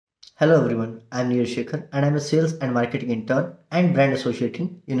Hello everyone, I'm Neeraj Shekhar and I'm a sales and marketing intern and brand associate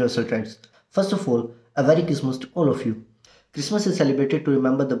in Universal Tribes. First of all, a very Christmas to all of you. Christmas is celebrated to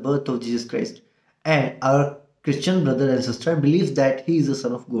remember the birth of Jesus Christ, and our Christian brother and sister believes that he is the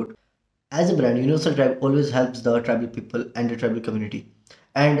son of God. As a brand, Universal Tribe always helps the tribal people and the tribal community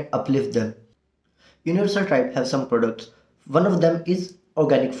and uplift them. Universal Tribe have some products. One of them is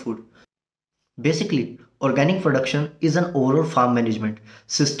organic food. Basically, organic production is an overall farm management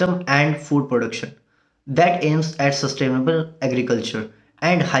system and food production that aims at sustainable agriculture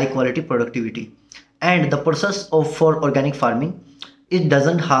and high quality productivity. And the process of for organic farming, it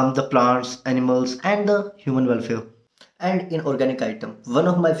doesn't harm the plants, animals, and the human welfare. And in organic item, one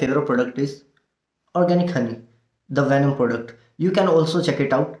of my favorite product is organic honey, the venom product. You can also check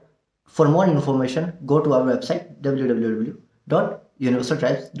it out. For more information, go to our website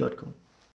www.universaltribes.com.